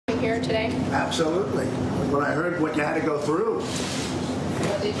here today? Absolutely. When I heard what you had to go through.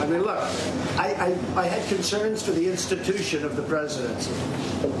 I mean, look, I had concerns for the institution of the presidency.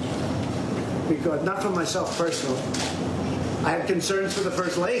 Because, not for myself personally. I had concerns for the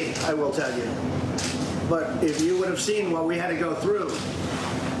First Lady, I will tell you. But if you would have seen what we had to go through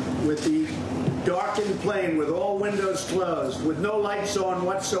with the darkened plane, with all windows closed, with no lights on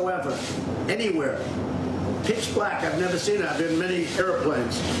whatsoever, anywhere, pitch black. I've never seen it. I've been in many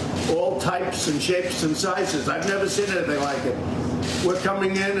airplanes, all types and shapes and sizes. I've never seen anything like it. We're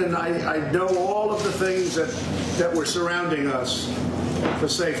coming in, and I know all of the things that were surrounding us for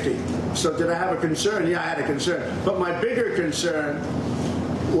safety. So did I have a concern? Yeah, I had a concern. But my bigger concern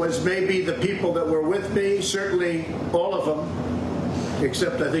was maybe the people that were with me, certainly all of them,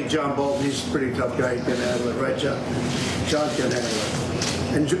 except I think John Bolton. He's a pretty tough guy. He can handle it, right, John? John can handle it.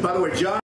 And by the way, John